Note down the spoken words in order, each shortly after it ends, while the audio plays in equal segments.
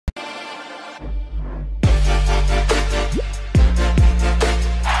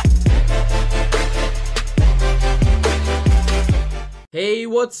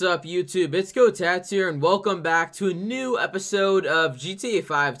what's up YouTube? It's Kotetsu here and welcome back to a new episode of GTA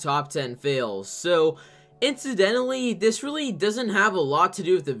 5 Top 10 Fails. So, incidentally, this really doesn't have a lot to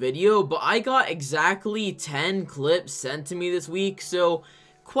do with the video, but I got exactly 10 clips sent to me this week, so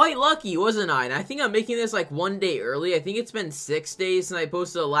quite lucky, wasn't I? And I think I'm making this like one day early. I think it's been 6 days since I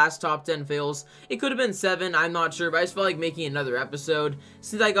posted the last top 10 fails. It could have been 7, I'm not sure, but I just felt like making another episode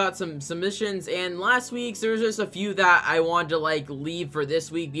since I got some submissions. And last week's, there was just a few that I wanted to like leave for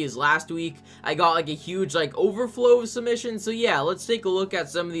this week because last week I got like a huge like overflow of submissions. So yeah, let's take a look at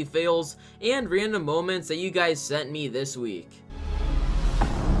some of the fails and random moments that you guys sent me this week.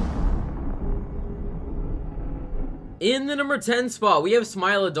 In the number 10 spot, we have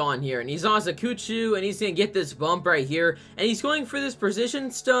Smilodon here, and he's on Kotetsu, and he's gonna get this bump right here, and he's going for this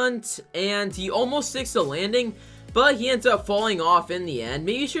precision stunt, and he almost sticks the landing, but he ends up falling off in the end.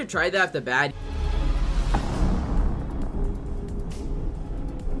 Maybe you should try that at the bat.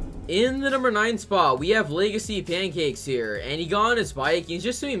 In the number 9 spot, we have Legacy Pancakes here, and he got on his bike. He's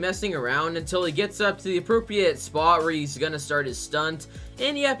just gonna be messing around until he gets up to the appropriate spot where he's gonna start his stunt,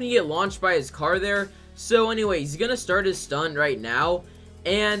 and he happened to get launched by his car there. So anyway, he's gonna start his stunt right now,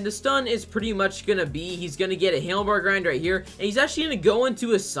 and the stunt is pretty much gonna be, he's gonna get a handlebar grind right here, and he's actually gonna go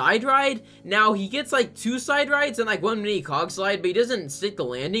into a side ride. Now, he gets like 2 side rides and like 1 mini cog slide, but he doesn't stick the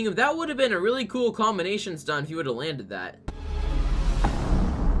landing. That would have been a really cool combination stunt if he would have landed that.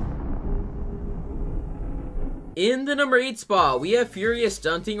 In the number 8 spot, we have Furious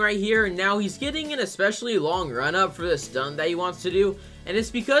Stunting right here, and now he's getting an especially long run up for the stunt that he wants to do, and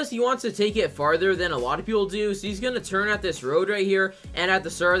it's because he wants to take it farther than a lot of people do. So he's going to turn at this road right here, and at the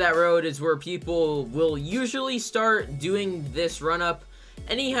start of that road is where people will usually start doing this run up.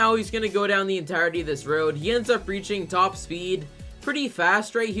 Anyhow, he's going to go down the entirety of this road. He ends up reaching top speed pretty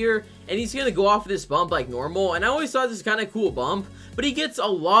fast right here, and he's gonna go off this bump like normal. And I always thought this was kind of cool bump, but he gets a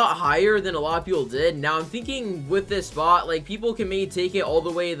lot higher than a lot of people did. Now I'm thinking with this spot, like, people can maybe take it all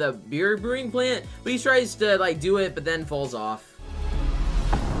the way to the beer brewing plant, but he tries to like do it but then falls off.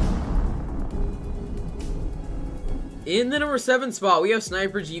 In the number 7 spot, we have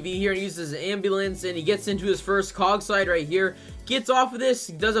Sniper GV here, and he uses an ambulance, and he gets into his first cog slide right here, gets off of this,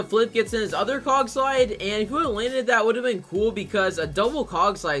 does a flip, gets in his other cog slide, and if he would have landed that, would have been cool because a double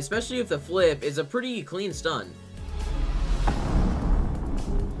cog slide, especially with the flip, is a pretty clean stunt.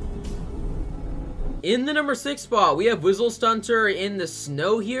 In the number 6 spot, we have Whizzle Stunter in the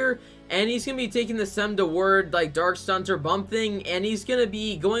snow here, and he's going to be taking the Sem to Word, like, Dark Stunter bump thing, and he's going to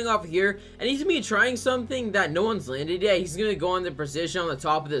be going off here, and he's going to be trying something that no one's landed yet. He's going to go on the precision on the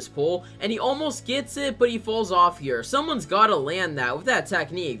top of this pole, and he almost gets it, but he falls off here. Someone's got to land that with that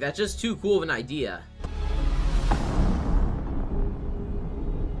technique. That's just too cool of an idea.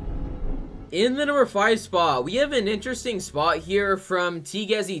 In the number 5 spot, we have an interesting spot here from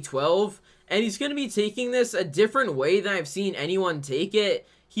Tigezi12, and he's going to be taking this a different way than I've seen anyone take it.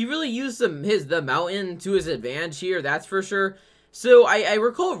 He really used the mountain to his advantage here, that's for sure. So I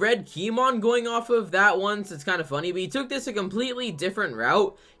recall Red Keymon going off of that once. It's kind of funny, but he took this a completely different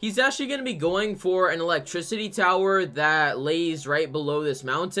route. He's actually going to be going for an electricity tower that lays right below this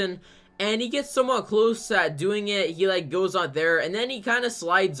mountain. And he gets somewhat close at doing it. He like goes on there, and then he kind of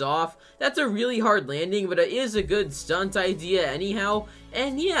slides off. That's a really hard landing, but it is a good stunt idea anyhow.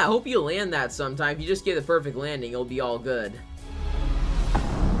 And yeah, I hope you land that sometime. If you just get the perfect landing, it'll be all good.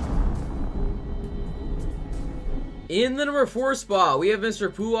 In the number 4 spot, we have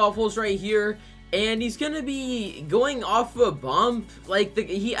Mr. Poo Waffles right here, and he's gonna be going off a bump. Like,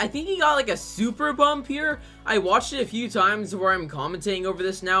 I think he got like a super bump here. I watched it a few times where I'm commentating over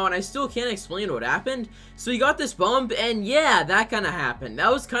this now, and I still can't explain what happened. So he got this bump, and yeah, that kind of happened.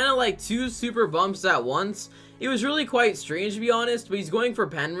 That was kind of like 2 super bumps at once. It was really quite strange, to be honest, but he's going for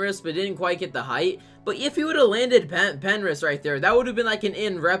Penrith, but didn't quite get the height. But if he would have landed Penrith right there, that would have been like an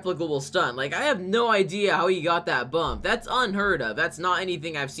irreplicable stunt. Like, I have no idea how he got that bump. That's unheard of. That's not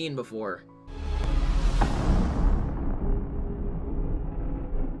anything I've seen before.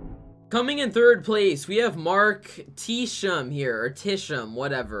 Coming in 3rd place, we have Mark Tisham here, or Tisham,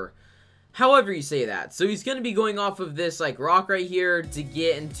 whatever. However you say that. So he's going to be going off of this like rock right here to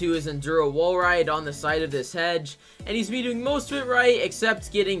get into his enduro wall ride on the side of this hedge, and he's been doing most of it right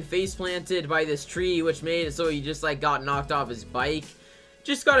except getting face planted by this tree, which made it so he just like got knocked off his bike.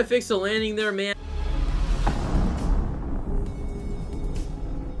 Just got to fix the landing there, man.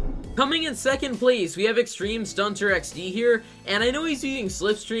 Coming in 2nd place, we have Extreme Stunter XD here, and I know he's using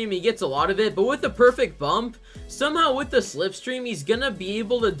Slipstream, he gets a lot of it, but with the perfect bump, somehow with the Slipstream, he's gonna be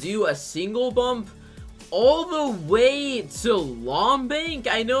able to do a single bump all the way to long bank.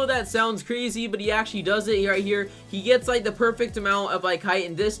 I know that sounds crazy, but he actually does it right here. He gets like the perfect amount of like height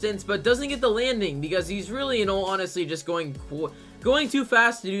and distance, but doesn't get the landing because he's really, in all honesty, just going too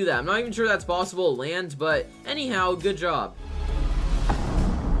fast to do that. I'm not even sure that's possible to land, but anyhow, good job.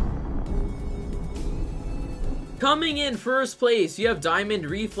 Coming in first place, you have Diamond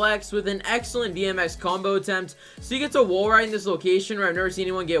Reflex with an excellent BMX combo attempt. So you get to wall ride in this location where I've never seen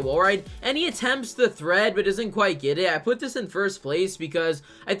anyone get wall ride, and he attempts the thread but doesn't quite get it. I put this in first place because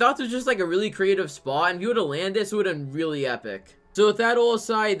I thought this was just like a really creative spot, and if you would have landed this, it would have been really epic. So with that all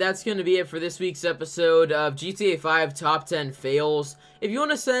aside, that's going to be it for this week's episode of GTA 5 Top 10 Fails. If you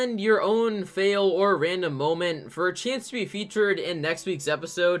want to send your own fail or random moment for a chance to be featured in next week's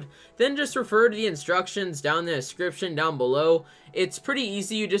episode, then just refer to the instructions down in the description down below. It's pretty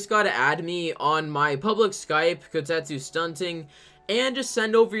easy. You just got to add me on my public Skype, KotetsuStunting, and just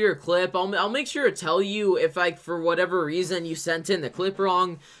send over your clip. I'll make sure to tell you if, like, for whatever reason you sent in the clip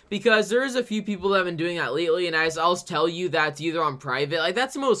wrong, because there's a few people that have been doing that lately, and I'll tell you that's either on private. Like,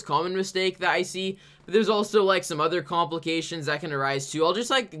 that's the most common mistake that I see, but there's also, like, some other complications that can arise, too. I'll just,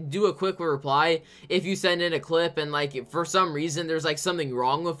 like, do a quick reply if you send in a clip, and, like, for some reason there's, like, something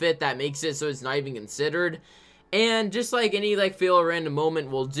wrong with it that makes it so it's not even considered. And just like any like fail or random moment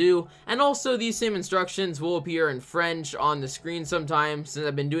will do. And also these same instructions will appear in French on the screen sometimes, since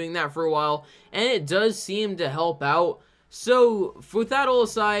I've been doing that for a while, and it does seem to help out. So with that all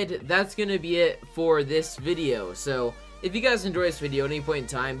aside, that's gonna be it for this video. So if you guys enjoyed this video at any point in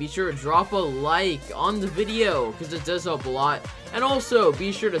time, be sure to drop a like on the video, because it does help a lot. And also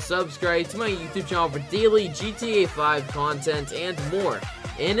be sure to subscribe to my YouTube channel for daily GTA 5 content and more.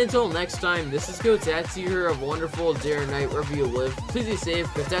 And until next time, this is Kotetsu here. Have a wonderful day or night wherever you live. Please be safe.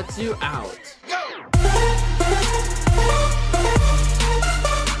 Kotetsu out.